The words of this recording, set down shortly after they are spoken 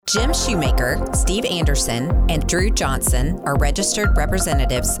Jim Shoemaker, Steve Anderson, and Drew Johnson are registered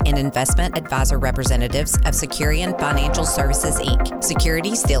representatives and investment advisor representatives of Securian Financial Services, Inc.,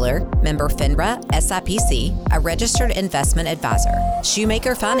 securities dealer, member FINRA, SIPC, a registered investment advisor.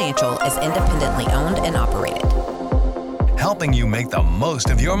 Shoemaker Financial is independently owned and operated. Helping you make the most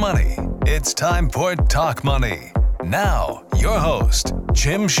of your money. It's time for Talk Money. Now, your host,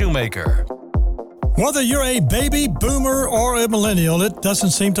 Jim Shoemaker. Whether you're a baby boomer or a millennial, it doesn't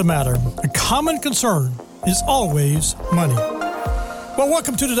seem to matter. A common concern is always money. Well,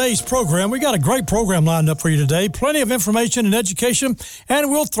 welcome to today's program. We got a great program lined up for you today. Plenty of information and education, and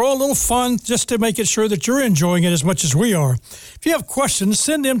we'll throw a little fun just to make it sure that you're enjoying it as much as we are. If you have questions,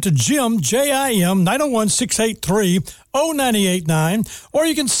 send them to Jim, J-I-M, 901-683-0989, or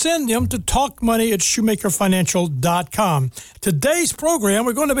you can send them to talkmoney@shoemakerfinancial.com. Today's program,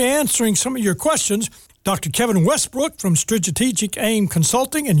 we're going to be answering some of your questions. Dr. Kevin Westbrook from Strategic Aim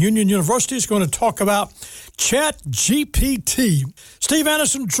Consulting and Union University is going to talk about ChatGPT. Steve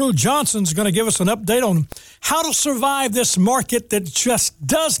Anderson, Drew Johnson is going to give us an update on how to survive this market that just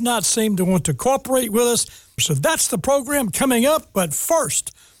does not seem to want to cooperate with us. So that's the program coming up. But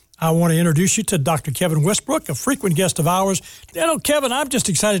first, I want to introduce you to Dr. Kevin Westbrook, a frequent guest of ours. You know, Kevin, I'm just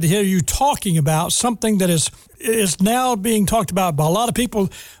excited to hear you talking about something that is now being talked about by a lot of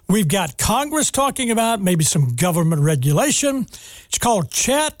people. We've got Congress talking about maybe some government regulation. It's called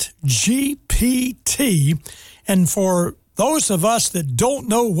ChatGPT. And for those of us that don't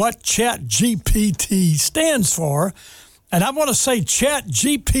know what ChatGPT stands for, and I want to say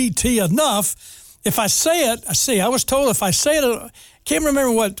ChatGPT enough, if I say it, I was told if I say it, can't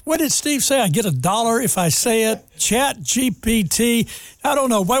remember what did Steve say? I get $1 if I say it. ChatGPT. I don't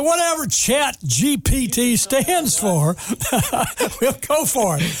know, but whatever ChatGPT stands for, we'll go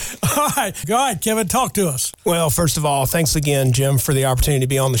for it. All right, Kevin, talk to us. Well, first of all, thanks again, Jim, for the opportunity to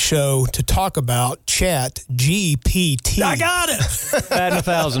be on the show to talk about ChatGPT. I got it. Batting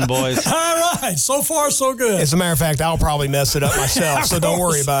 1,000, boys. All right, so far so good. As a matter of fact, I'll probably mess it up myself, so don't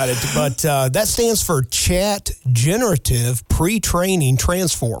worry about it. But that stands for Chat Generative Pre-Training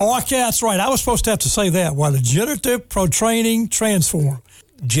Transform. Oh, okay, that's right. I was supposed to have to say that. Well, the Generative Pre-Training Transform.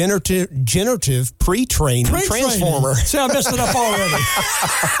 Generative pre-training transformer. See, I messed it up already.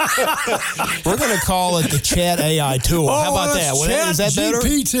 We're going to call it the Chat AI tool. How about that? Is that better?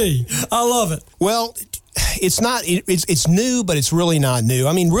 GPT. I love it. Well, it's not. It's new, but it's really not new.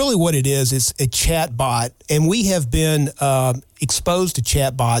 I mean, really, what it is a chat bot, and we have been exposed to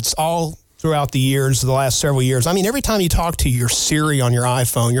chat bots all throughout the last several years. I mean, every time you talk to your Siri on your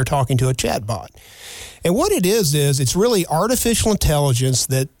iPhone, you're talking to a chat bot. And what it is it's really artificial intelligence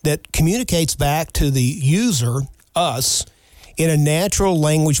that communicates back to the user, us, in a natural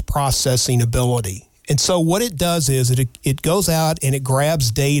language processing ability. And so what it does is it goes out and it grabs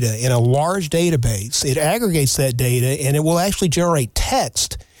data in a large database. It aggregates that data, and it will actually generate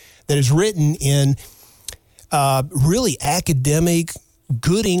text that is written in really academic,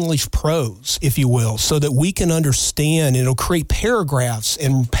 good English prose, if you will, so that we can understand. It'll create paragraphs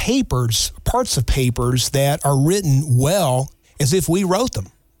and parts of papers that are written well as if we wrote them,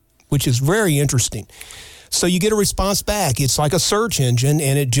 which is very interesting. So you get a response back. It's like a search engine,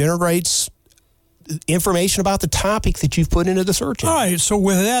 and it generates information about the topic that you've put into the search engine. All right, so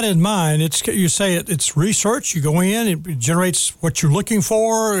with that in mind, you say it's research. You go in, it generates what you're looking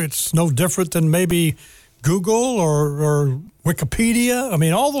for. It's no different than maybe Google or Wikipedia. I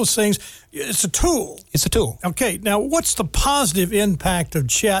mean, all those things. It's a tool. It's a tool. Okay. Now, what's the positive impact of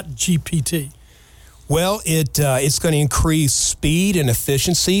ChatGPT? Well, it's going to increase speed and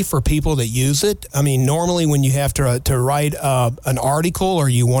efficiency for people that use it. I mean, normally when you have to write an article, or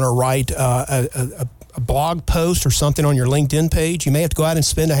you want to write a blog post or something on your LinkedIn page, you may have to go out and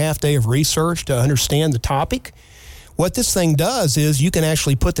spend a half day of research to understand the topic. What this thing does is you can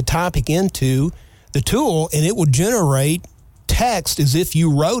actually put the topic into the tool, and it will generate text as if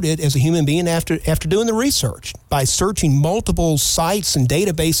you wrote it as a human being after doing the research by searching multiple sites and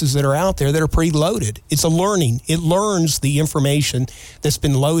databases that are out there that are preloaded. It's a learning. It learns the information that's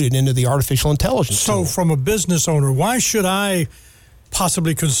been loaded into the artificial intelligence tool. So from a business owner, why should I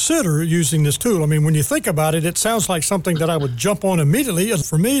possibly consider using this tool? I mean, when you think about it, it sounds like something that I would jump on immediately.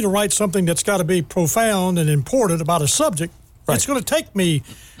 For me to write something that's got to be profound and important about a subject, right, it's going to take me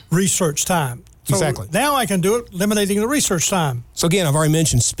research time. So exactly. Now I can do it, eliminating the research time. So again, I've already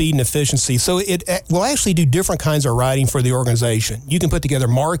mentioned speed and efficiency. So it will actually do different kinds of writing for the organization. You can put together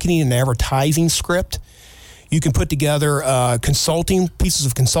marketing and advertising script. You can put together pieces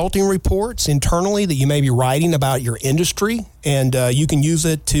of consulting reports internally that you may be writing about your industry, and you can use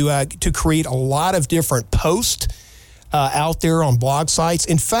it to create a lot of different posts out there on blog sites.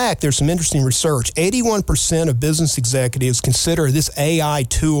 In fact, there's some interesting research. 81% of business executives consider this AI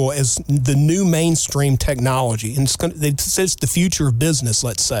tool as the new mainstream technology, and it's the future of business,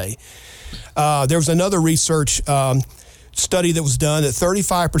 let's say. There was another research study that was done that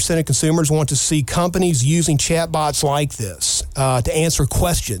 35% of consumers want to see companies using chatbots like this to answer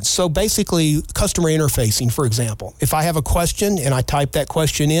questions. So basically, customer interfacing, for example. If I have a question and I type that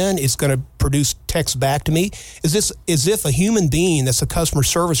question in, it's going to produce text back to me. Is this as if a human being that's a customer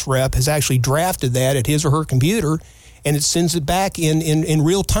service rep has actually drafted that at his or her computer, and it sends it back in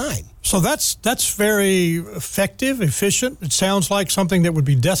real time. So that's very effective, efficient. It sounds like something that would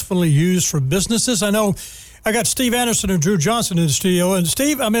be definitely used for businesses. I know I got Steve Anderson and Drew Johnson in the studio. And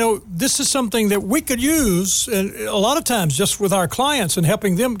Steve, I mean, this is something that we could use a lot of times just with our clients and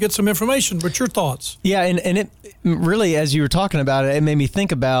helping them get some information. What's your thoughts? Yeah, and it really, as you were talking about it, it made me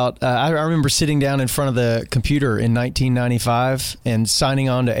think about, I remember sitting down in front of the computer in 1995 and signing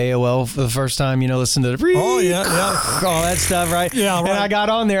on to AOL for the first time, listen to the all that stuff, right? Yeah, right. And I got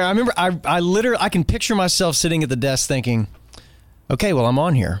on there. I remember I literally, I can picture myself sitting at the desk thinking, okay, well, I'm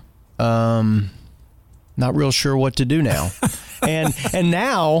on here. Not real sure what to do now. and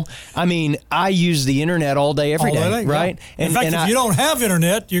now, I mean, I use the internet all day, every day, right? Yeah. In fact, if you don't have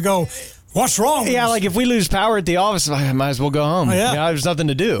internet, you go, what's wrong? Yeah, like if we lose power at the office, I might as well go home. There's nothing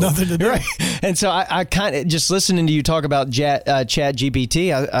to do. Nothing to do. Right. And so I kind of, just listening to you talk about Chat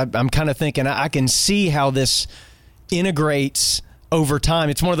GPT, I'm kind of thinking I can see how this integrates over time.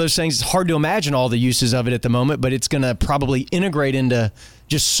 It's one of those things, it's hard to imagine all the uses of it at the moment, but it's going to probably integrate into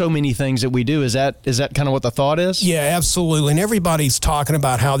just so many things that we do. Is that kind of what the thought is? Yeah, absolutely. And everybody's talking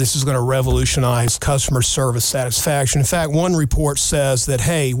about how this is going to revolutionize customer service satisfaction. In fact, one report says that,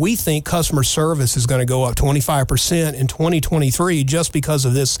 hey, we think customer service is going to go up 25% in 2023 just because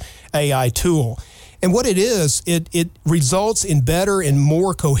of this AI tool. And what it is, it results in better and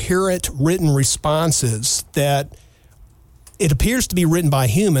more coherent written responses that it appears to be written by a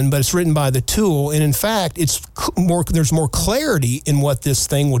human, but it's written by the tool. And in fact, there's more clarity in what this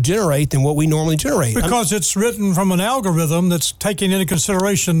thing will generate than what we normally generate. Because it's written from an algorithm that's taking into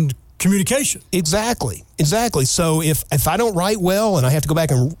consideration communication. Exactly. So if I don't write well and I have to go back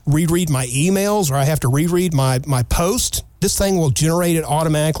and reread my emails or I have to reread my post, this thing will generate it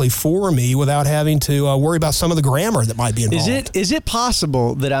automatically for me without having to worry about some of the grammar that might be involved. Is it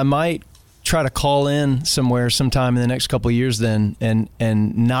possible that I might try to call in somewhere sometime in the next couple of years then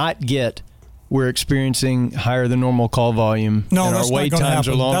and not get, we're experiencing higher than normal call volume. No, and that's our wait times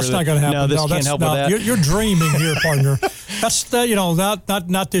are longer. That's not going to happen. No, this can't help with that. You're dreaming here, partner. That's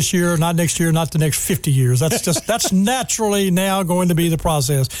not this year, not next year, not the next 50 years. That's naturally now going to be the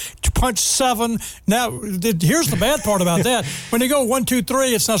process. To punch 7. Now, here's the bad part about that. When you go 1, 2,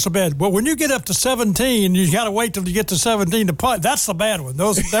 3, it's not so bad. But when you get up to 17, you got to wait till you get to 17 to punch. That's the bad one.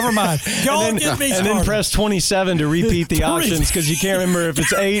 Never mind. And then press 27 to repeat the options because you can't remember if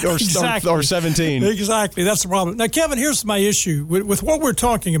it's 8 or 17. Exactly. That's the problem. Now, Kevin, here's my issue. With what we're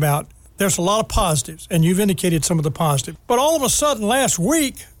talking about, there's a lot of positives, and you've indicated some of the positives. But all of a sudden, last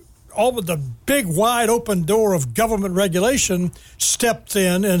week, all of the big, wide open door of government regulation stepped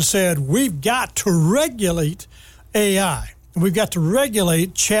in and said, we've got to regulate AI. We've got to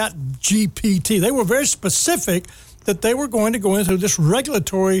regulate Chat GPT. They were very specific that they were going to go into this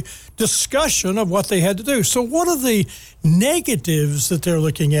regulatory discussion of what they had to do. So what are the negatives that they're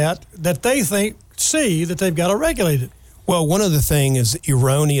looking at that they see that they've got to regulate it? Well, one of the things is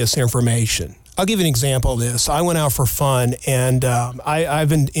erroneous information. I'll give you an example of this. I went out for fun, and I've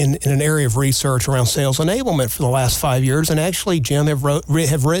been in an area of research around sales enablement for the last 5 years, and actually, Jim, have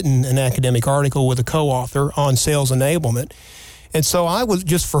written an academic article with a co-author on sales enablement. And so I was,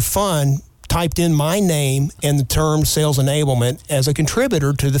 just for fun, typed in my name and the term sales enablement as a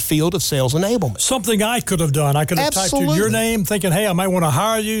contributor to the field of sales enablement. Something I could have done. I could have typed in your name thinking, hey, I might want to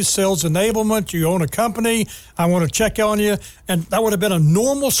hire you, sales enablement, you own a company, I want to check on you, and that would have been a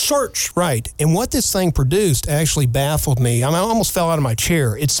normal search. Right. And what this thing produced actually baffled me. I almost fell out of my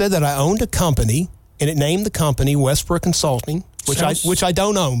chair. It said that I owned a company, and it named the company Westbrook Consulting, which I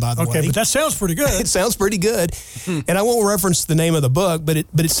don't own, by the way. Okay, but that sounds pretty good. It sounds pretty good. And I won't reference the name of the book, but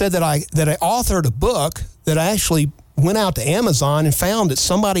it said that I authored a book that I actually went out to Amazon and found that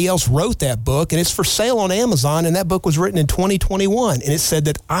somebody else wrote that book, and it's for sale on Amazon, and that book was written in 2021, and it said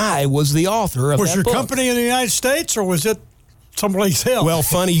that I was the author of that book. Was your company in the United States, or was it someplace else? Well,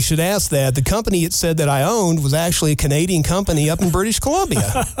 funny you should ask that. The company it said that I owned was actually a Canadian company up in British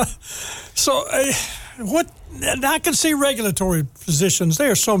Columbia. So I can see regulatory positions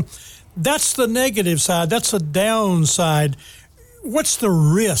there. So that's the negative side. That's the downside. What's the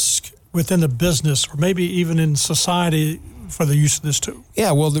risk within the business or maybe even in society for the use of this tool?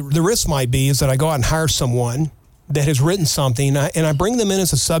 Yeah, well, the risk might be is that I go out and hire someone that has written something, and I bring them in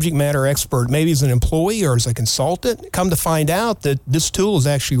as a subject matter expert, maybe as an employee or as a consultant, come to find out that this tool has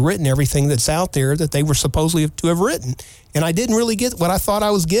actually written everything that's out there that they were supposedly to have written. And I didn't really get what I thought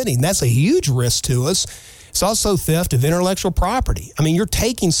I was getting. That's a huge risk to us. It's also theft of intellectual property. I mean, you're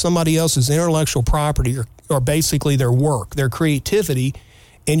taking somebody else's intellectual property or basically their work, their creativity,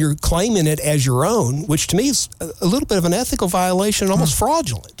 and you're claiming it as your own, which to me is a little bit of an ethical violation, almost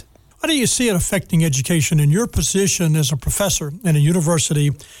fraudulent. How do you see it affecting education in your position as a professor in a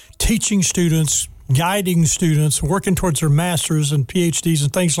university, teaching students, guiding students, working towards their masters and PhDs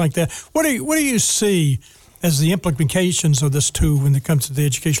and things like that? What do you see as the implications of this tool when it comes to the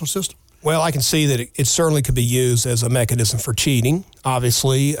educational system? Well, I can see that it certainly could be used as a mechanism for cheating.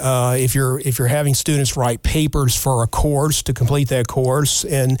 Obviously, if you're having students write papers for a course to complete that course,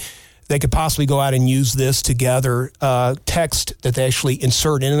 and they could possibly go out and use this to gather text that they actually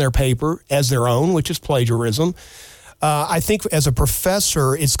insert in their paper as their own, which is plagiarism. I think as a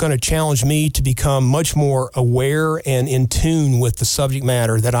professor, it's going to challenge me to become much more aware and in tune with the subject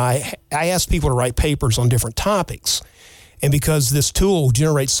matter that I ask people to write papers on different topics. And because this tool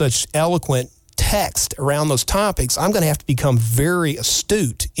generates such eloquent text around those topics, I'm going to have to become very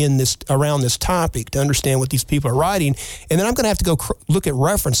astute around this topic to understand what these people are writing. And then I'm going to have to go look at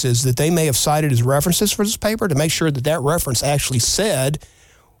references that they may have cited as references for this paper to make sure that that reference actually said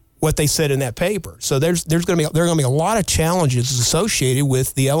what they said in that paper. So there are going to be a lot of challenges associated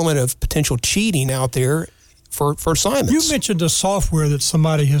with the element of potential cheating out there for assignments. You mentioned a software that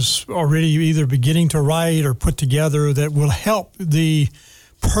somebody has already either beginning to write or put together that will help the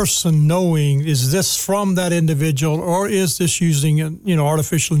person knowing, is this from that individual or is this using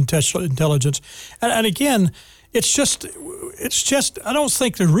artificial intelligence? And again, it's just I don't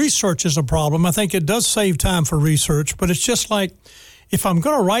think the research is a problem. I think it does save time for research, but it's just like if I'm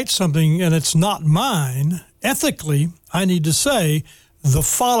going to write something and it's not mine, ethically, I need to say the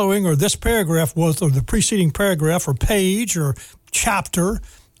following or this paragraph was, or the preceding paragraph or page or chapter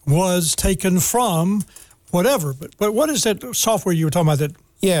was taken from whatever. But what is that software you were talking about that?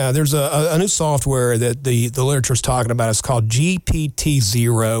 Yeah, there's a new software that the literature is talking about. It's called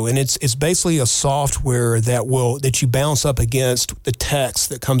GPT-0, and it's basically a software that you bounce up against the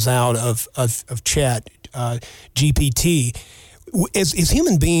text that comes out of Chat GPT. As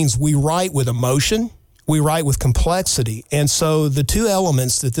human beings, we write with emotion. We write with complexity. And so the two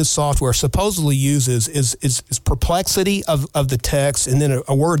elements that this software supposedly uses is perplexity of the text, and then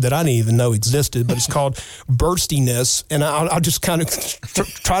a word that I didn't even know existed, but it's called burstiness. And I'll just kind of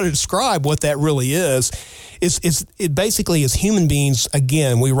try to describe what that really is. It basically, as human beings,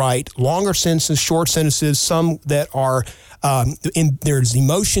 again, we write longer sentences, short sentences, some that are there's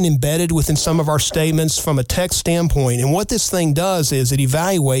emotion embedded within some of our statements from a text standpoint. And what this thing does is it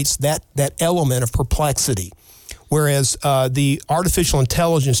evaluates that element of perplexity, whereas the artificial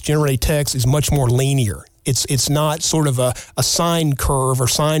intelligence generated text is much more linear. It's not sort of a sine curve or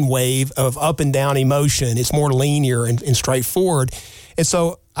sine wave of up and down emotion. It's more linear and straightforward. And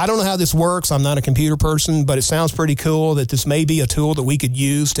so I don't know how this works. I'm not a computer person, but it sounds pretty cool that this may be a tool that we could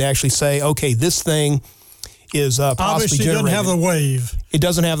use to actually say, okay, this thing is possibly obviously generated. Doesn't have the wave. It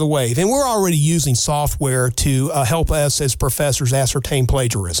doesn't have the wave. And we're already using software to help us as professors ascertain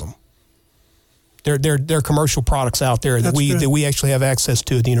plagiarism. There are commercial products out there that we actually have access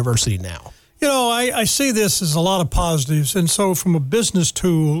to at the university now. I see this as a lot of positives. And so from a business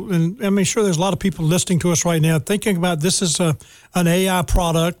tool, and I'm sure there's a lot of people listening to us right now thinking about this is an AI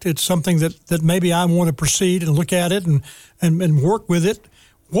product. It's something that maybe I want to proceed and look at it and work with it.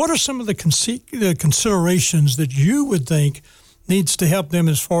 What are some of the considerations that you would think needs to help them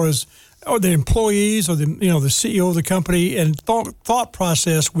as far as the employees or the CEO of the company and thought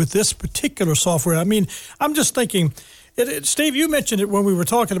process with this particular software? I mean, I'm just thinking, Steve, you mentioned it when we were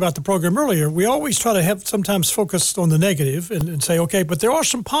talking about the program earlier. We always try to have sometimes focus on the negative and say, okay, but there are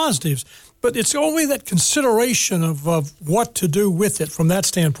some positives. But it's only that consideration of what to do with it from that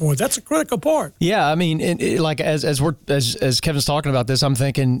standpoint. That's a critical part. Yeah, I mean, as Kevin's talking about this, I'm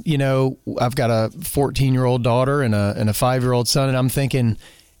thinking, I've got a 14-year-old daughter and a 5-year-old son, and I'm thinking,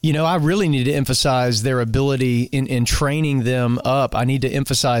 I really need to emphasize their ability in training them up. I need to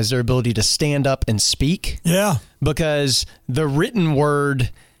emphasize their ability to stand up and speak. Yeah. Because the written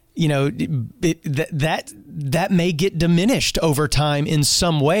word, that may get diminished over time in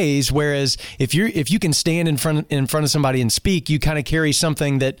some ways. Whereas if you can stand in front of somebody and speak, you kind of carry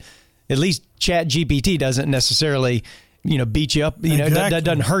something that at least Chat GPT doesn't necessarily beat you up. Exactly. That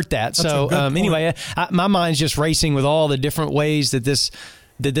doesn't hurt that. That's so anyway, my mind's just racing with all the different ways that this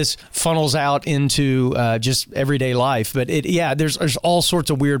that this funnels out into just everyday life. But there's all sorts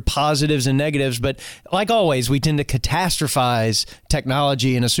of weird positives and negatives. But like always, we tend to catastrophize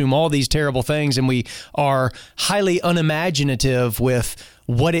technology and assume all these terrible things, and we are highly unimaginative with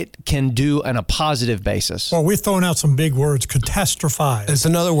what it can do on a positive basis. Well, we've thrown out some big words, catastrophize. It's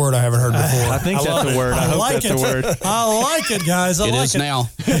another word I haven't heard before. I think that's a word. I hope that's a word. I like it, guys. It is now.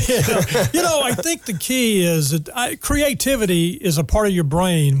 I think the key is that creativity is a part of your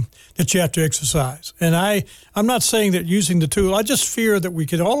brain that you have to exercise. And I'm not saying that using the tool, I just fear that we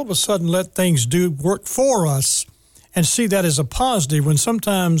could all of a sudden let things work for us and see that as a positive when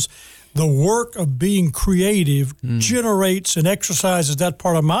sometimes the work of being creative generates and exercises that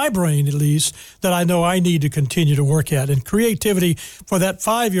part of my brain, at least, that I know I need to continue to work at. And creativity for that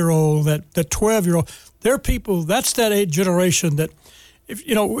 5-year-old, that 12-year-old, there are people, that's that age generation that, if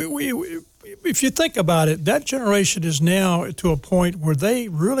you think about it, that generation is now to a point where they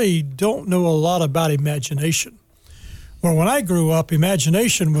really don't know a lot about imagination. Well, when I grew up,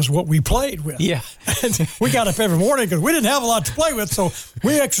 imagination was what we played with. Yeah. And we got up every morning because we didn't have a lot to play with, so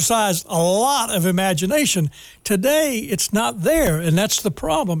we exercised a lot of imagination. Today, it's not there, and that's the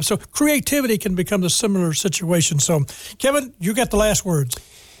problem. So creativity can become a similar situation. So, Kevin, you got the last words.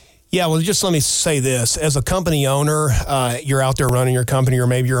 Yeah, well, just let me say this. As a company owner, you're out there running your company, or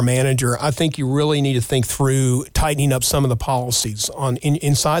maybe you're a manager, I think you really need to think through tightening up some of the policies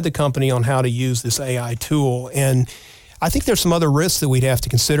inside the company on how to use this AI tool. And I think there's some other risks that we'd have to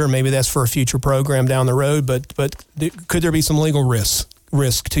consider. Maybe that's for a future program down the road, but could there be some legal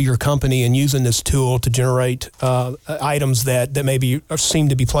risk to your company in using this tool to generate items that maybe seem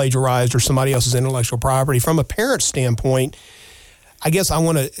to be plagiarized or somebody else's intellectual property? From a parent standpoint, I guess I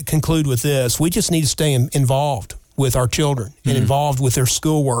want to conclude with this. We just need to stay involved with our children and involved with their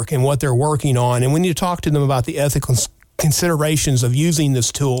schoolwork and what they're working on. And we need to talk to them about the ethical considerations of using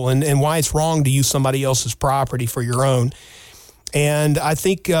this tool and why it's wrong to use somebody else's property for your own. And I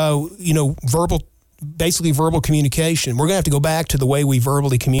think, verbal communication, we're going to have to go back to the way we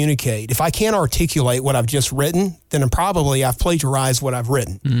verbally communicate. If I can't articulate what I've just written, then I've plagiarized what I've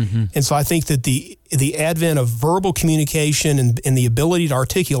written. Mm-hmm. And so I think that the advent of verbal communication and the ability to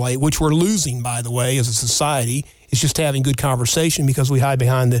articulate, which we're losing, by the way, as a society, is just having good conversation because we hide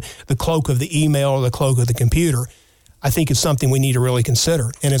behind the cloak of the email or the cloak of the computer, I think is something we need to really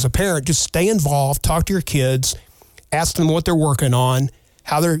consider. And as a parent, just stay involved, talk to your kids, ask them what they're working on,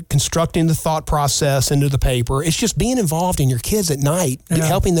 how they're constructing the thought process into the paper. It's just being involved in your kids at night and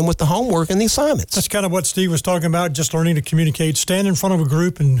helping them with the homework and the assignments. That's kind of what Steve was talking about, just learning to communicate, stand in front of a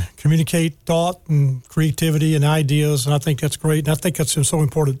group and communicate thought and creativity and ideas. And I think that's great. And I think that's so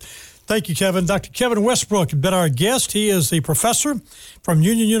important. Thank you, Kevin. Dr. Kevin Westbrook has been our guest. He is the professor from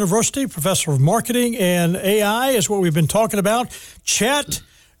Union University, professor of marketing, and AI is what we've been talking about. Chat,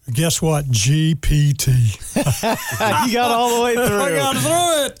 guess what? GPT. You got all the way through. I got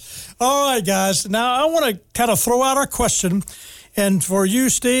through it. All right, guys. Now, I want to kind of throw out our question. And for you,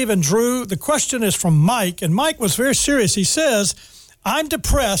 Steve and Drew, the question is from Mike. And Mike was very serious. He says, I'm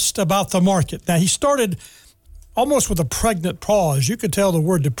depressed about the market. Now, he started almost with a pregnant pause. You could tell the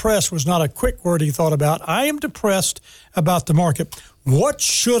word depressed was not a quick word he thought about. I am depressed about the market. What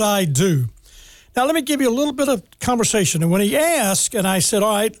should I do? Now, let me give you a little bit of conversation. And when he asked, and I said,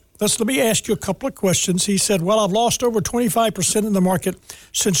 all right, let me ask you a couple of questions. He said, well, I've lost over 25% in the market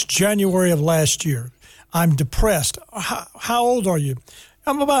since January of last year. I'm depressed. How old are you?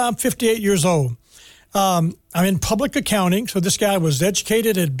 I'm 58 years old. I'm in public accounting, so this guy was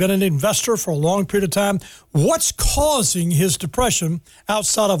educated, had been an investor for a long period of time. What's causing his depression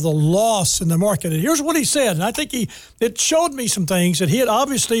outside of the loss in the market? And here's what he said, and I think it showed me some things that he had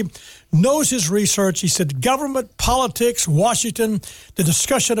obviously knows his research. He said government, politics, Washington, the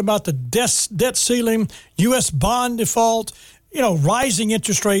discussion about the debt ceiling, U.S. bond default, rising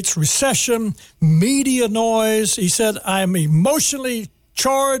interest rates, recession, media noise. He said, I'm emotionally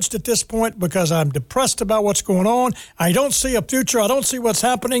charged at this point because I'm depressed about what's going on. I don't see a future. I don't see what's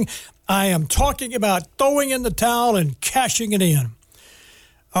happening. I am talking about throwing in the towel and cashing it in.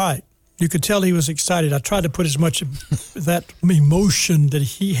 All right. You could tell he was excited. I tried to put as much of that emotion that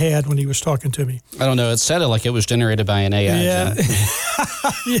he had when he was talking to me. I don't know. It sounded like it was generated by an AI. Yeah,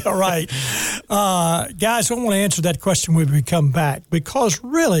 yeah, right. Guys, I want to answer that question when we come back because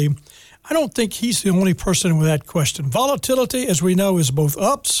really, I don't think he's the only person with that question. Volatility, as we know, is both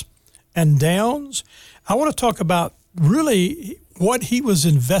ups and downs. I want to talk about really what he was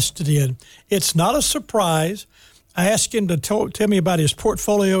invested in. It's not a surprise. I asked him to tell me about his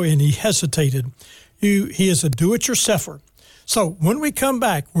portfolio, and he hesitated. He is a do-it-yourselfer. So when we come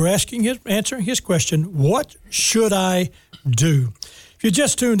back, we're answering his question, what should I do? If you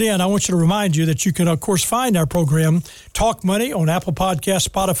just tuned in, I want you to remind you that you can, of course, find our program, Talk Money, on Apple Podcasts,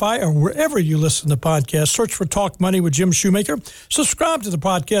 Spotify, or wherever you listen to podcasts. Search for Talk Money with Jim Shoemaker. Subscribe to the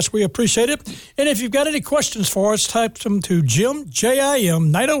podcast. We appreciate it. And if you've got any questions for us, type them to Jim,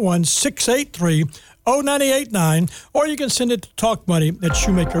 J-I-M, 901-683-0989, or you can send it to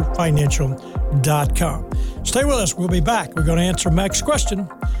talkmoney@shoemakerfinancial.com. Stay with us. We'll be back. We're going to answer Mac's question,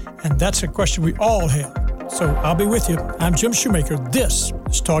 and that's a question we all have. So I'll be with you. I'm Jim Shoemaker. This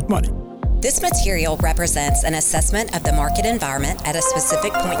is Talk Money. This material represents an assessment of the market environment at a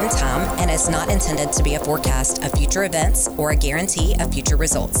specific point in time and is not intended to be a forecast of future events or a guarantee of future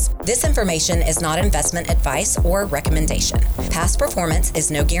results. This information is not investment advice or recommendation. Past performance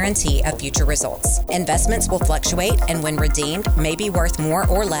is no guarantee of future results. Investments will fluctuate and when redeemed may be worth more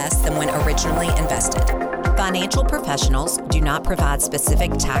or less than when originally invested. Financial professionals do not provide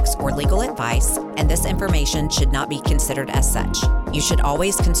specific tax or legal advice, and this information should not be considered as such. You should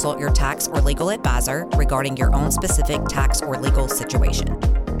always consult your tax or legal advisor regarding your own specific tax or legal situation.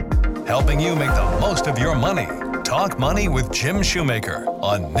 Helping you make the most of your money. Talk Money with Jim Shoemaker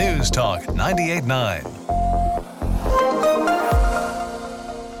on News Talk 98.9.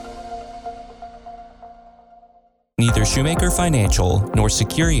 Neither Shoemaker Financial nor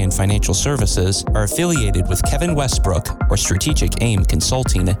Securian Financial Services are affiliated with Kevin Westbrook or Strategic Aim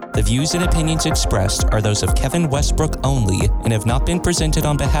Consulting. The views and opinions expressed are those of Kevin Westbrook only and have not been presented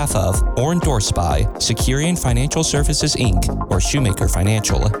on behalf of or endorsed by Securian Financial Services, Inc. or Shoemaker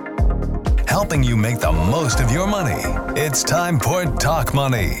Financial. Helping you make the most of your money. It's time for Talk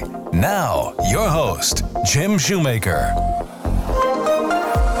Money. Now, your host, Jim Shoemaker.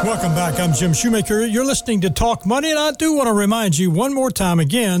 Welcome back. I'm Jim Shoemaker. You're listening to Talk Money, and I do want to remind you one more time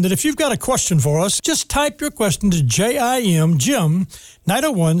again that if you've got a question for us, just type your question to Jim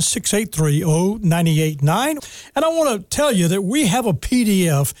 901-683-0989. And I want to tell you that we have a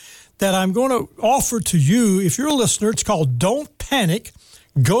PDF that I'm going to offer to you. If you're a listener, it's called Don't Panic.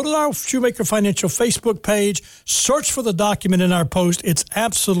 Go to our Shoemaker Financial Facebook page, search for the document in our post. It's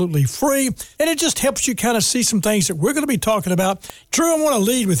absolutely free, and it just helps you kind of see some things that we're going to be talking about. Drew, I want to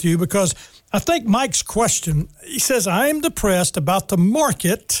lead with you because I think Mike's question, he says, I am depressed about the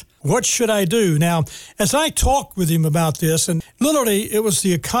market. What should I do? Now, as I talked with him about this, and literally it was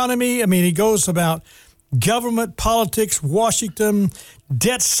the economy. I mean, he goes about government, politics, Washington,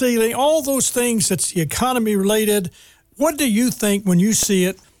 debt ceiling, all those things that's the economy related. What do you think when you see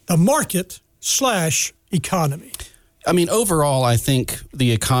it, the market/economy? I mean, overall, I think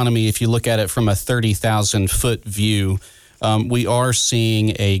the economy, if you look at it from a 30,000-foot view, we are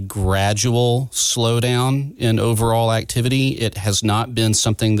seeing a gradual slowdown in overall activity. It has not been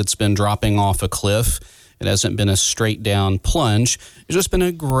something that's been dropping off a cliff. It hasn't been a straight down plunge. It's just been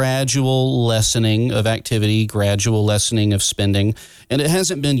a gradual lessening of activity, gradual lessening of spending, and it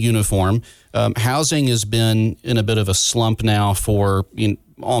hasn't been uniform. Housing has been in a bit of a slump now for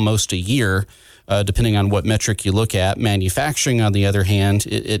almost a year, depending on what metric you look at. Manufacturing, on the other hand,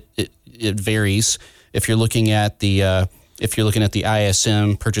 it varies. If you're looking at the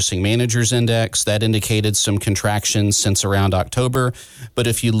ISM Purchasing Managers Index, that indicated some contraction since around October. But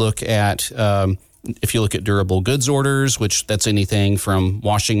if you look at durable goods orders, which that's anything from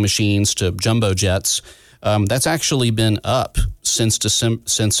washing machines to jumbo jets, that's actually been up since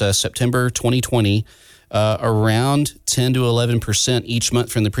September 2020, around 10 to 11% each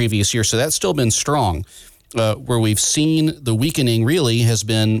month from the previous year. So that's still been strong. Where we've seen the weakening really has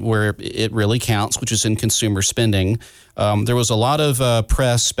been where it really counts, which is in consumer spending. There was a lot of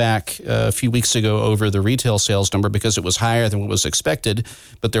press back a few weeks ago over the retail sales number because it was higher than what was expected,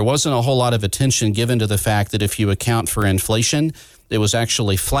 but there wasn't a whole lot of attention given to the fact that if you account for inflation, it was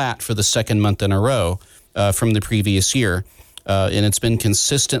actually flat for the second month in a row from the previous year. And it's been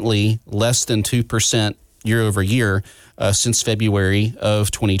consistently less than 2% year over year since February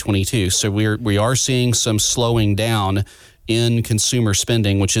of 2022. So we are seeing some slowing down in consumer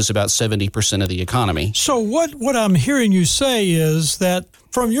spending, which is about 70% of the economy. So what I'm hearing you say is that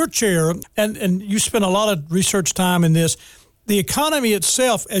from your chair, and you spend a lot of research time in this, the economy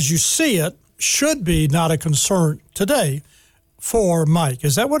itself, as you see it, should be not a concern today for Mike.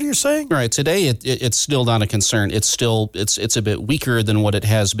 Is that what you're saying? Right. Today, it's still not a concern. It's a bit weaker than what it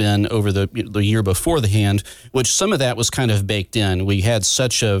has been over the year before the hand, which some of that was kind of baked in. We had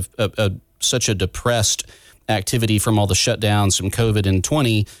such a depressed activity from all the shutdowns from COVID in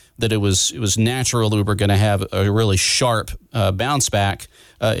 20 that it was natural that we were going to have a really sharp bounce back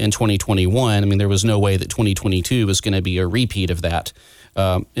in 2021. I mean, there was no way that 2022 was going to be a repeat of that.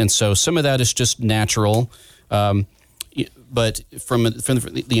 And so some of that is just natural. But from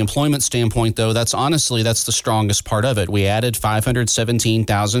the employment standpoint, though, that's the strongest part of it. We added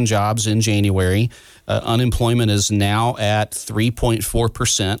 517,000 jobs in January. Unemployment is now at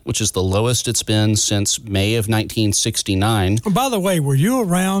 3.4%, which is the lowest it's been since May of 1969. By the way, were you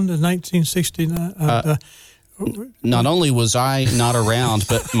around in 1969? Not only was I not around,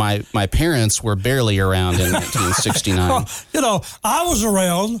 but my parents were barely around in 1969. Well, I was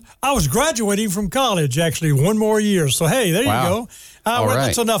around. I was graduating from college, actually, one more year. So, hey, there you go. All right.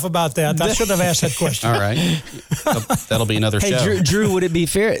 That's enough about that. I shouldn't have asked that question. All right. That'll be another show. Hey, Drew, would it be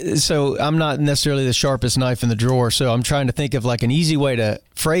fair? So I'm not necessarily the sharpest knife in the drawer, so I'm trying to think of like an easy way to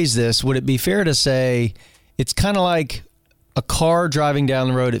phrase this. Would it be fair to say it's kind of like a car driving down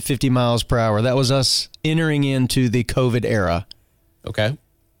the road at 50 miles per hour? That was us entering into the COVID era. Okay.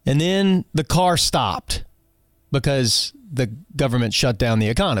 And then the car stopped because the government shut down the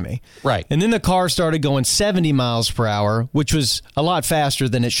economy. Right. And then the car started going 70 miles per hour, which was a lot faster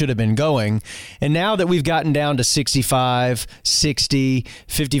than it should have been going. And now that we've gotten down to 65, 60,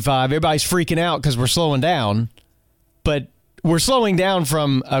 55, everybody's freaking out because we're slowing down. But we're slowing down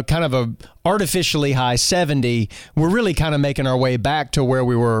from a kind of a artificially high 70. We're really kind of making our way back to where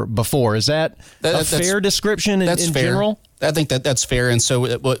we were before. Is that a fair description in general? I think that's fair. And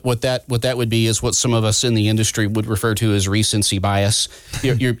so what that would be is what some of us in the industry would refer to as recency bias.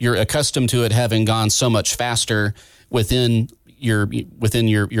 You're accustomed to it having gone so much faster within your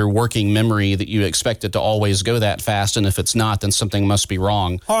working memory that you expect it to always go that fast, and if it's not, then something must be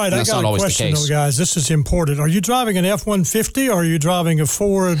wrong. All right, I got a question, though, guys. This is important. Are you driving an F-150 or are you driving a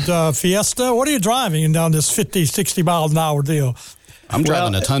Ford Fiesta? What are you driving down this 50, 60 mile an hour deal? I'm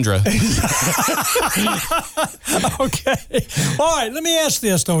driving a Tundra. Okay. All right, let me ask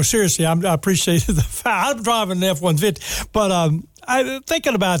this, though. Seriously, I appreciate the fact. I'm driving an F-150, but I'm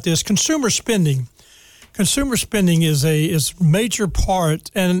thinking about this. Consumer spending is a major part,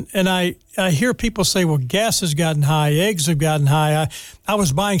 and I hear people say, well, gas has gotten high, eggs have gotten high. I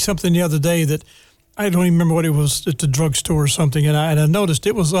was buying something the other day that I don't even remember what it was at the drugstore or something, and I noticed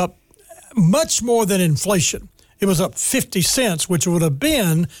it was up much more than inflation. It was up 50 cents, which would have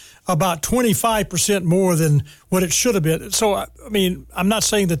been about 25% more than what it should have been. So, I mean, I'm not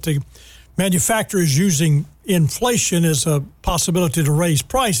saying that the manufacturer is using inflation as a possibility to raise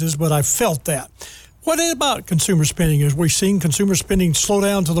prices, but I felt that. What about consumer spending? Is we seeing consumer spending slow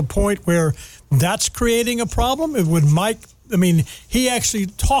down to the point where that's creating a problem? Would Mike? I mean, he actually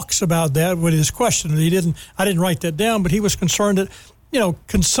talks about that with his question. I didn't write that down, but he was concerned that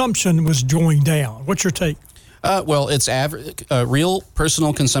consumption was going down. What's your take? Well, it's real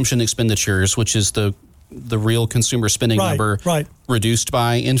personal consumption expenditures, which is the real consumer spending number reduced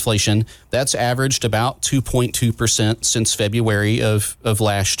by inflation. That's averaged about 2.2% since February of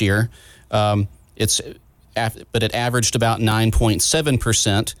last year. But it averaged about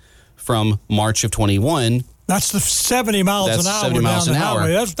 9.7% from March of 21. That's the 70 miles an hour. 70 miles an hour.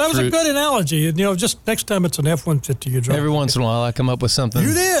 That was a good analogy. Just next time it's an F-150 you drive. Every once in a while I come up with something.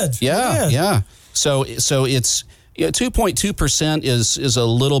 You did. Yeah. So it's 2.2% is a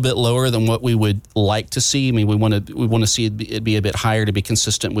little bit lower than what we would like to see. I mean, we want to see it be a bit higher to be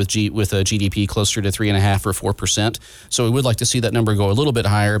consistent with a GDP closer to 3.5% or 4%. So we would like to see that number go a little bit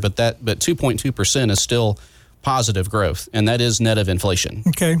higher, but 2.2% is still positive growth, and that is net of inflation.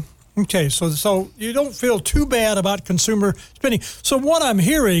 Okay. So you don't feel too bad about consumer spending. So what I'm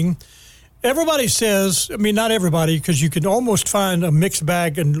hearing, everybody says, I mean, not everybody, because you can almost find a mixed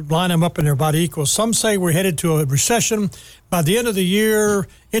bag and line them up and they're about equal. Some say we're headed to a recession. By the end of the year,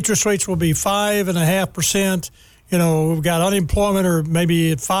 interest rates will be 5.5%. We've got unemployment or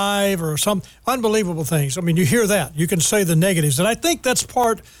maybe at 5 or some unbelievable things. I mean, you hear that. You can say the negatives. And I think that's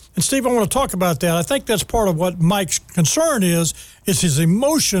part, and Steve, I want to talk about that. I think that's part of what Mike's concern is his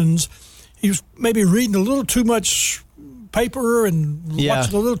emotions. He's maybe reading a little too much paper and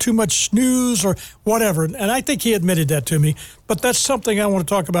watching a little too much news or whatever. And I think he admitted that to me. But that's something I want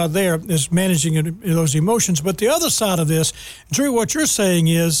to talk about there, is managing those emotions. But the other side of this, Drew, what you're saying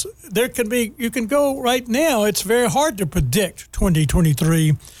is you can go right now. It's very hard to predict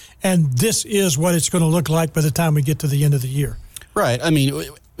 2023, and this is what it's going to look like by the time we get to the end of the year. Right. I mean,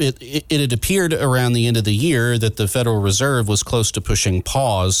 it had appeared around the end of the year that the Federal Reserve was close to pushing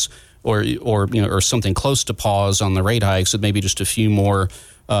pause or something close to pause on the rate hikes, and maybe just a few more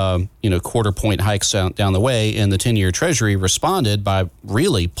quarter point hikes down the way. And the 10-year Treasury responded by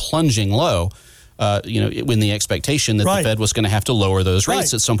really plunging low, when the expectation that the Fed was going to have to lower those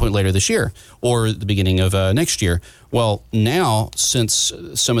rates at some point later this year or the beginning of next year. Well, now, since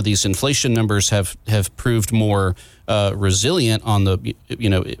some of these inflation numbers have proved more resilient on the,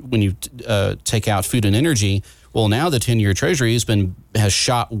 when you take out food and energy, Well, now the 10-year Treasury has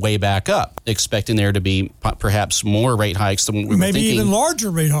shot way back up, expecting there to be perhaps more rate hikes than what we were thinking. Maybe even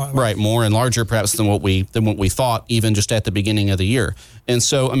larger rate hikes. Right, more and larger perhaps than what we thought even just at the beginning of the year. And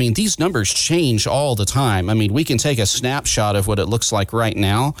so, I mean, these numbers change all the time. I mean, we can take a snapshot of what it looks like right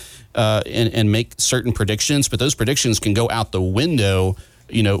now and make certain predictions, but those predictions can go out the window,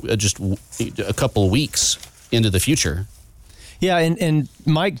 just a couple of weeks into the future. Yeah, and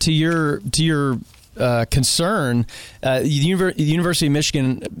Mike, to your concern, the University of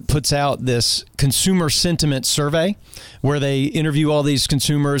Michigan puts out this consumer sentiment survey where they interview all these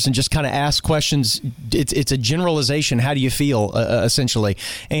consumers and just kind of ask questions. It's a generalization. How do you feel, essentially?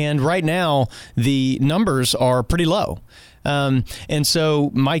 And right now, the numbers are pretty low. And so,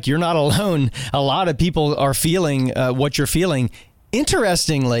 Mike, you're not alone. A lot of people are feeling what you're feeling.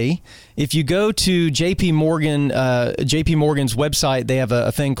 Interestingly, if you go to JP Morgan's website, they have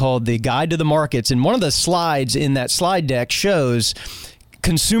a thing called the Guide to the Markets. And one of the slides in that slide deck shows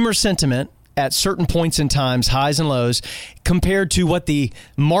consumer sentiment at certain points in times, highs and lows, compared to what the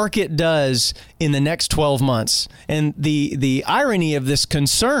market does in the next 12 months. And the irony of this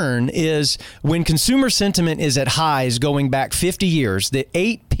concern is when consumer sentiment is at highs going back 50 years, the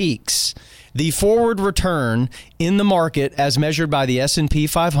 8 peaks, the forward return in the market as measured by the S&P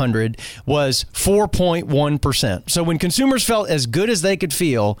 500 was 4.1%. So when consumers felt as good as they could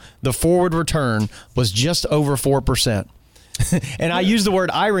feel, the forward return was just over 4%. And I use the word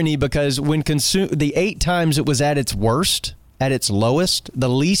irony because when the 8 times it was at its worst, at its lowest, the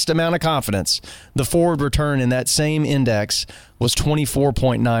least amount of confidence, the forward return in that same index was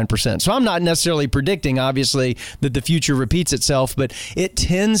 24.9%. So I'm not necessarily predicting, obviously, that the future repeats itself, but it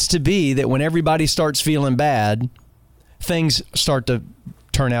tends to be that when everybody starts feeling bad, things start to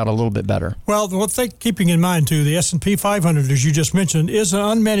turn out a little bit better. Well, one thing keeping in mind, too, the S&P 500, as you just mentioned, is an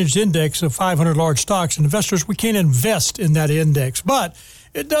unmanaged index of 500 large stocks. And investors, we can't invest in that index. But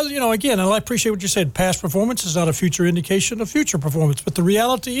it does, again, and I appreciate what you said, past performance is not a future indication of future performance. But the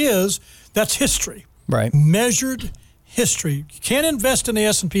reality is that's history. Right. Measured history. You can't invest in the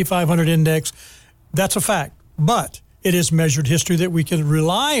S&P 500 index. That's a fact. But it is measured history that we can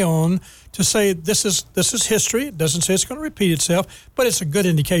rely on to say this is history. It doesn't say it's going to repeat itself, but it's a good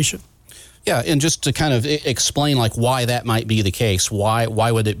indication. Yeah, and just to kind of explain why that might be the case, why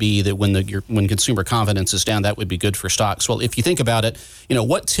would it be that when consumer confidence is down, that would be good for stocks? Well, if you think about it,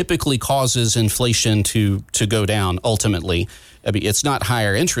 what typically causes inflation to go down ultimately? I mean, it's not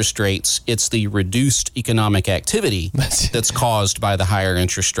higher interest rates, it's the reduced economic activity that's caused by the higher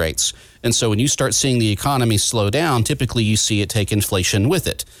interest rates. And so when you start seeing the economy slow down, typically you see it take inflation with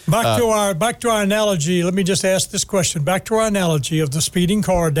it. Back to our analogy, let me just ask this question. Back to our analogy of the speeding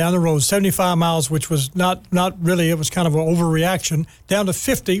car down the road, 75 miles, which was not really, it was kind of an overreaction, down to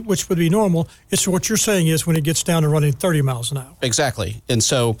 50, which would be normal. It's what you're saying is when it gets down to running 30 miles an hour. Exactly. And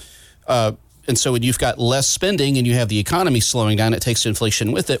so when you've got less spending and you have the economy slowing down, it takes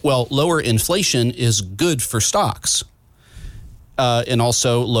inflation with it. Well, lower inflation is good for stocks. And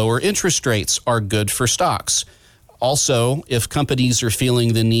also lower interest rates are good for stocks. Also, if companies are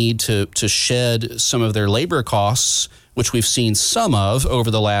feeling the need to shed some of their labor costs, which we've seen some of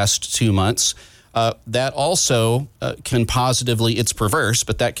over the last 2 months, that also can positively, it's perverse,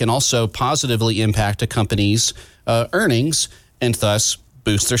 but that can also positively impact a company's earnings and thus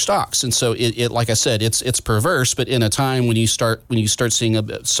boost their stocks. And so it like I said, it's perverse, but in a time when you start seeing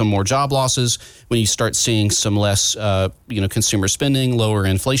some more job losses, when you start seeing some less consumer spending, lower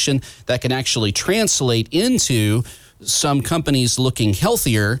inflation, that can actually translate into some companies looking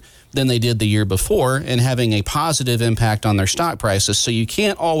healthier than they did the year before and having a positive impact on their stock prices. So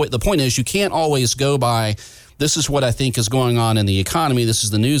the point is you can't always go by, this is what I think is going on in the economy, this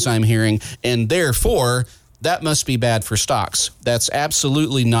is the news I'm hearing, and therefore that must be bad for stocks. That's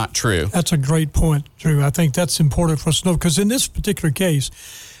absolutely not true. That's a great point, Drew. I think that's important for us to know because in this particular case,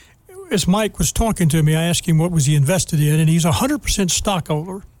 as Mike was talking to me, I asked him what was he invested in, and he's 100% stock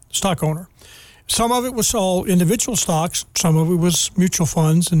owner. Some of it was all individual stocks. Some of it was mutual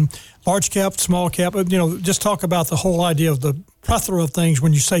funds and large cap, small cap. Just talk about the whole idea of the plethora of things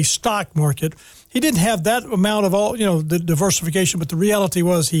when you say stock market. He didn't have that amount of all, the diversification, but the reality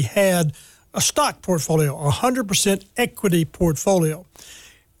was he had a stock portfolio, 100% equity portfolio.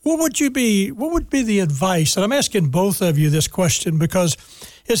 What would be the advice? And I'm asking both of you this question because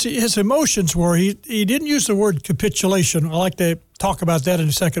his emotions were, he didn't use the word capitulation. I like to talk about that in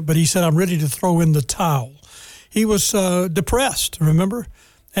a second, but he said, I'm ready to throw in the towel. He was depressed, remember?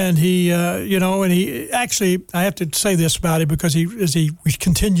 And he, and he actually, I have to say this about him because we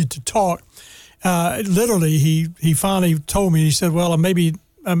continued to talk, literally, he finally told me, he said, well, maybe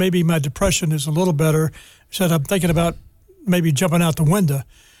maybe my depression is a little better. He said, I'm thinking about maybe jumping out the window.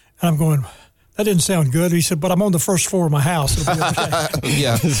 And I'm going, that didn't sound good. He said, but I'm on the first floor of my house. It'll be okay.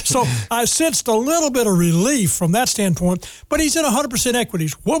 Yeah. So I sensed a little bit of relief from that standpoint, but he's in 100%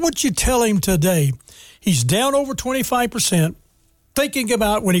 equities. What would you tell him today? He's down over 25%, thinking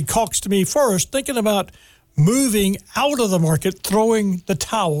about, when he talks to me first, thinking about moving out of the market, throwing the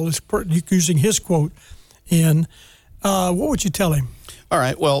towel, using his quote in. What would you tell him? All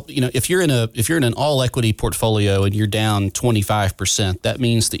right. Well, if you're in an all equity portfolio and you're down 25%, that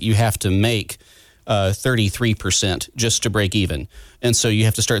means that you have to make 33% just to break even. And so you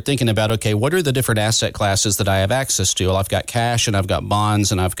have to start thinking about, okay, what are the different asset classes that I have access to? Well, I've got cash and I've got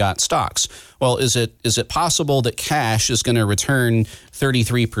bonds and I've got stocks. Well, is it possible that cash is going to return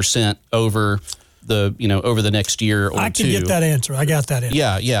 33% over the next year or two? I can get that answer. I got that answer.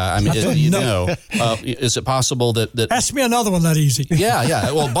 Yeah. I mean, is it possible that? Ask me another one that easy.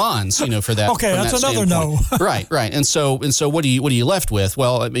 Yeah. Well, bonds, for that. Okay, that's another no. Right. And so what are you left with?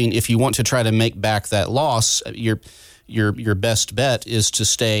 Well, I mean, if you want to try to make back that loss, your best bet is to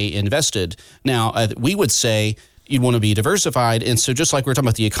stay invested. Now, we would say you'd want to be diversified. And so just like we're talking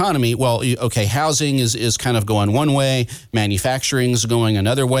about the economy, well, okay, housing is kind of going one way, manufacturing is going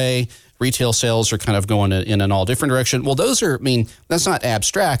another way, retail sales are kind of going in an all different direction. Well, that's not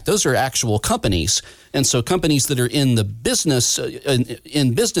abstract. Those are actual companies. And so companies that are in the business,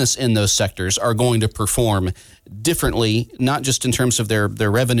 in those sectors are going to perform differently, not just in terms of their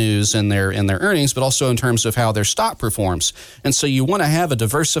revenues and their earnings, but also in terms of how their stock performs. And so you want to have a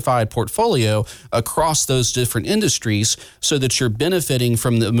diversified portfolio across those different industries so that you're benefiting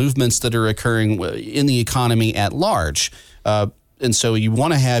from the movements that are occurring in the economy at large. And so you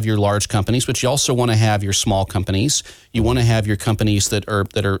want to have your large companies, but you also want to have your small companies. You want to have your companies that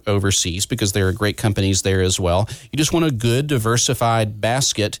are overseas, because there are great companies there as well. You just want a good diversified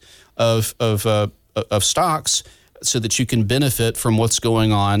basket of stocks so that you can benefit from what's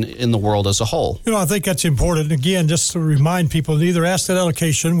going on in the world as a whole. I think that's important. Again, just to remind people, neither asset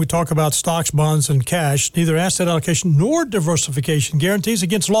allocation, we talk about stocks, bonds, and cash, neither asset allocation nor diversification guarantees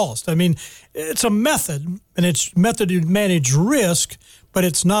against loss. I mean, it's a method, and it's a method to manage risk, but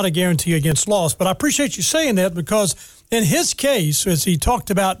it's not a guarantee against loss. But I appreciate you saying that, because in his case, as he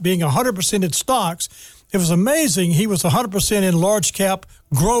talked about being 100% in stocks, it was amazing. He was 100% in large cap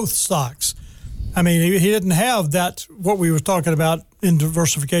growth stocks. I mean, he didn't have that, what we were talking about in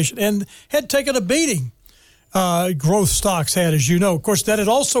diversification, and had taken a beating. Growth stocks had, as you know. Of course, that had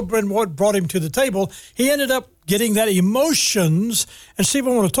also been what brought him to the table. He ended up getting that emotions, and Steve,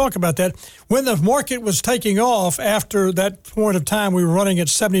 I want to talk about that. When the market was taking off after that point of time, we were running at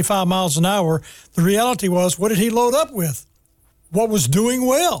 75 miles an hour. The reality was, what did he load up with? What was doing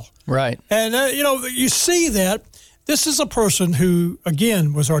well? Right. And, you see that. This is a person who,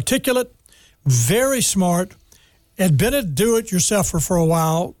 again, was articulate, very smart, had been a do-it-yourselfer for a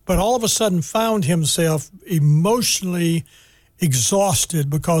while, but all of a sudden found himself emotionally exhausted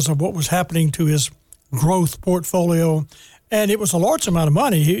because of what was happening to his growth portfolio. And it was a large amount of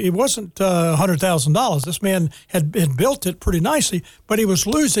money. It wasn't $100,000. This man had built it pretty nicely, but he was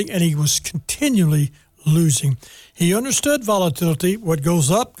losing, and he was continually losing. He understood volatility. What goes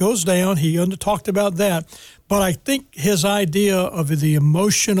up goes down. He talked about that. But I think his idea of the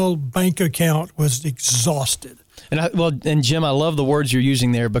emotional bank account was exhausted. And Jim, I love the words you're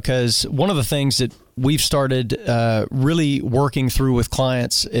using there, because one of the things that we've started really working through with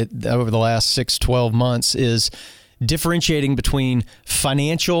clients over the last 6-12 months is differentiating between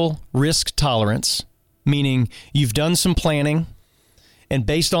financial risk tolerance, meaning you've done some planning, and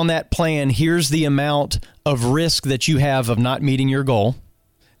based on that plan, here's the amount of risk that you have of not meeting your goal.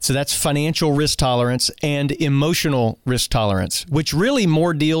 So that's financial risk tolerance, and emotional risk tolerance, which really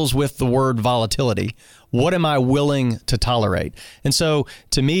more deals with the word volatility. What am I willing to tolerate? And so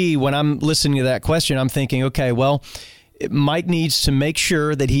to me, when I'm listening to that question, I'm thinking, okay, well, Mike needs to make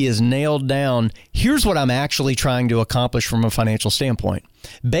sure that he has nailed down, here's what I'm actually trying to accomplish from a financial standpoint.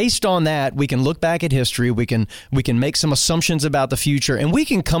 Based on that, we can look back at history, we can make some assumptions about the future, and we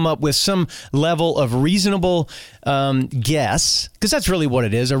can come up with some level of reasonable guess, because that's really what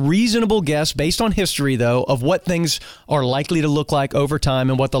it is, a reasonable guess based on history, though, of what things are likely to look like over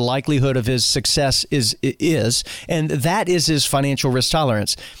time and what the likelihood of his success is. And that is his financial risk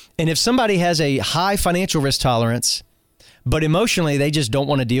tolerance. And if somebody has a high financial risk tolerance, but emotionally they just don't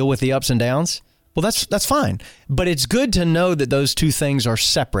want to deal with the ups and downs, well, that's fine. But it's good to know that those two things are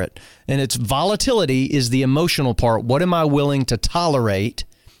separate. And it's volatility is the emotional part. What am I willing to tolerate,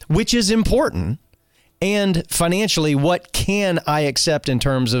 which is important. And financially, what can I accept in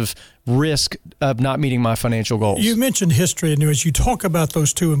terms of risk of not meeting my financial goals? You mentioned history, and as you talk about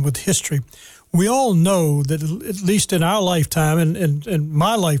those two, and with history, we all know that at least in our lifetime, and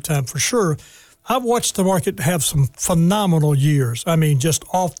my lifetime for sure, I've watched the market have some phenomenal years. I mean, just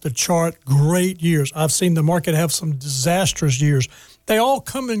off the chart, great years. I've seen the market have some disastrous years. They all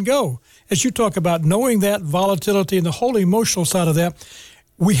come and go. As you talk about knowing that volatility and the whole emotional side of that,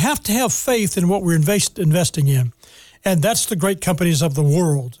 we have to have faith in what we're investing in. And that's the great companies of the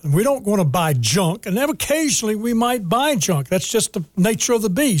world. And we don't want to buy junk. And then occasionally we might buy junk. That's just the nature of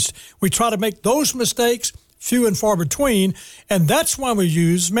the beast. We try to make those mistakes few and far between. And that's why we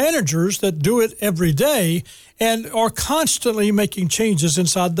use managers that do it every day and are constantly making changes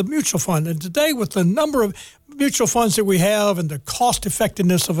inside the mutual fund. And today, with the number of mutual funds that we have and the cost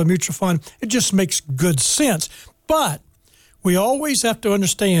effectiveness of a mutual fund, it just makes good sense. But we always have to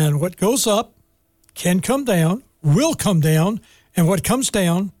understand what goes up can come down, will come down, and what comes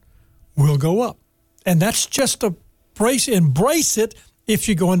down will go up. And that's just embrace it if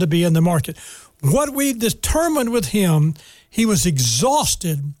you're going to be in the market. What we determined with him, he was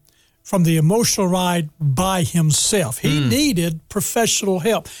exhausted from the emotional ride by himself. He needed professional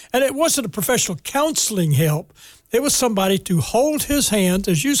help. And it wasn't a professional counseling help. It was somebody to hold his hand,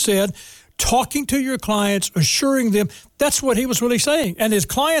 as you said, talking to your clients, assuring them. That's what he was really saying. And his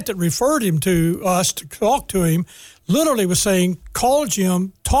client that referred him to us to talk to him literally was saying, call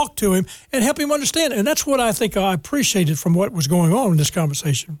Jim, talk to him, and help him understand. And that's what I think I appreciated from what was going on in this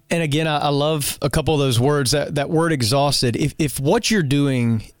conversation. And again, I love a couple of those words, that word exhausted. If what you're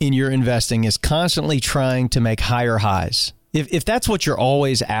doing in your investing is constantly trying to make higher highs, if that's what you're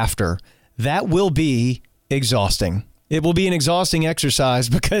always after, that will be exhausting. It will be an exhausting exercise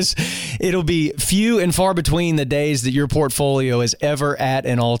because it'll be few and far between the days that your portfolio is ever at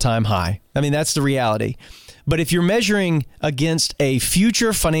an all-time high. I mean, that's the reality. But if you're measuring against a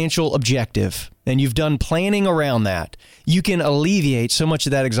future financial objective and you've done planning around that, you can alleviate so much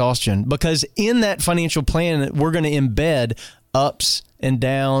of that exhaustion, because in that financial plan, we're going to embed ups and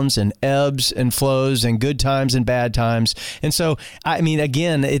downs and ebbs and flows and good times and bad times. And so, I mean,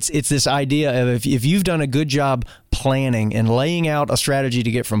 again, it's this idea of if you've done a good job planning and laying out a strategy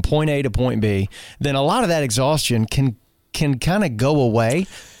to get from point A to point B, then a lot of that exhaustion can kind of go away.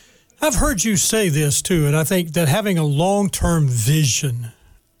 I've heard you say this too, and I think that having a long-term vision,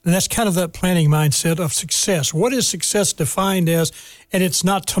 and that's kind of that planning mindset of success. What is success defined as? And it's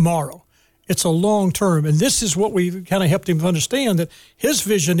not tomorrow. It's a long term. And this is what we kind of helped him understand, that his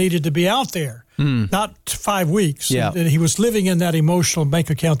vision needed to be out there, not 5 weeks. Yeah. And he was living in that emotional bank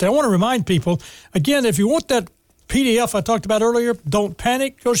account. I want to remind people, again, if you want that PDF I talked about earlier, don't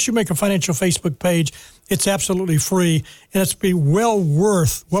panic. Go to Shoemaker Financial Facebook page. It's absolutely free, and it's be well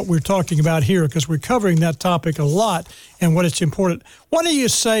worth what we're talking about here, because we're covering that topic a lot and what it's important. Why do you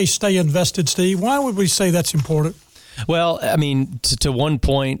say stay invested, Steve? Why would we say that's important? Well, I mean, to one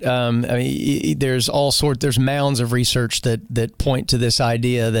point, there's there's mounds of research that point to this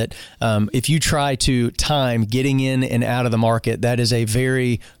idea that if you try to time getting in and out of the market, that is a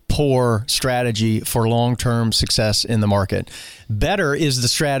very poor strategy for long-term success in the market. Better is the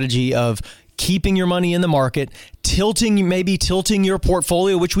strategy of keeping your money in the market, tilting your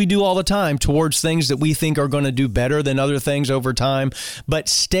portfolio, which we do all the time, towards things that we think are going to do better than other things over time. But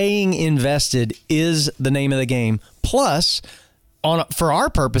staying invested is the name of the game. Plus, for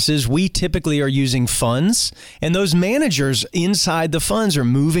our purposes, we typically are using funds, and those managers inside the funds are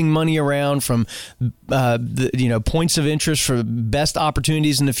moving money around from points of interest for best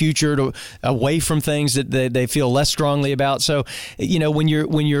opportunities in the future to away from things that they feel less strongly about. So, when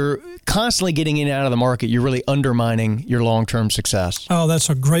you're constantly getting in and out of the market, you're really undermining your long-term success. Oh,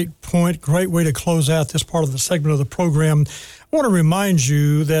 that's a great point. Great way to close out this part of the segment of the program. I want to remind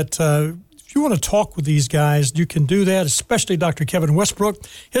you that if you want to talk with these guys, you can do that, especially Dr. Kevin Westbrook.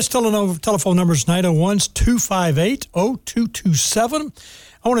 His telephone number is 901-258-0227.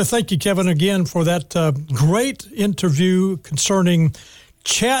 I want to thank you, Kevin, again for that great interview concerning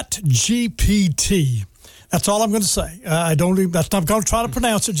ChatGPT. That's all I'm going to say. I'm not going to try to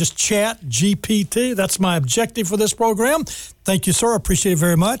pronounce it, just ChatGPT. That's my objective for this program. Thank you, sir. I appreciate it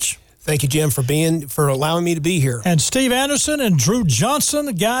very much. Thank you, Jim, for allowing me to be here. And Steve Anderson and Drew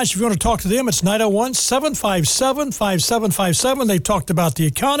Johnson, guys, if you want to talk to them, it's 901-757-5757. They've talked about the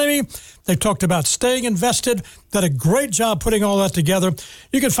economy. They've talked about staying invested. Done a great job putting all that together.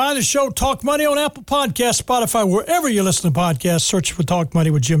 You can find the show Talk Money on Apple Podcasts, Spotify, wherever you listen to podcasts. Search for Talk Money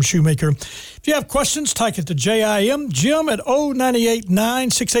with Jim Shoemaker. If you have questions, type it to JIM, Jim at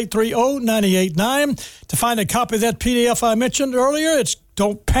 0989, 683-0989. To find a copy of that PDF I mentioned earlier, it's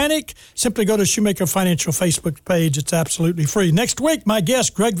Don't panic. Simply go to Shoemaker Financial Facebook page. It's absolutely free. Next week, my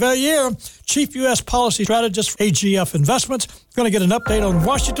guest, Greg Valliere, Chief U.S. Policy Strategist for AGF Investments. Going to get an update on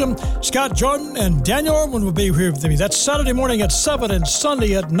Washington. Scott Jordan and Daniel Irwin will be here with me. That's Saturday morning at 7 and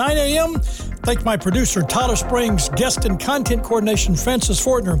Sunday at 9 a.m. Thank my producer, Tyler Springs, guest and content coordination, Francis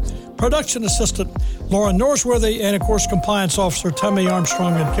Fortner, production assistant, Laura Norsworthy, and, of course, compliance officer, Tommy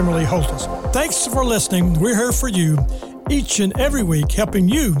Armstrong and Kimberly Holtis. Thanks for listening. We're here for you each and every week, helping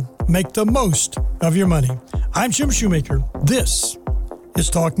you make the most of your money. I'm Jim Shoemaker. This is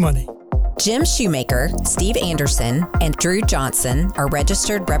Talk Money. Jim Shoemaker, Steve Anderson, and Drew Johnson are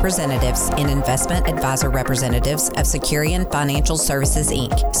registered representatives and investment advisor representatives of Securian Financial Services,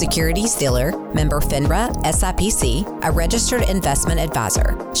 Inc., securities dealer, member FINRA, SIPC, a registered investment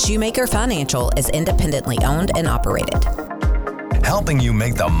advisor. Shoemaker Financial is independently owned and operated. Helping you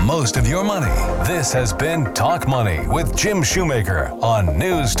make the most of your money. This has been Talk Money with Jim Shoemaker on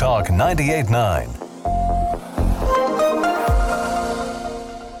News Talk 98.9.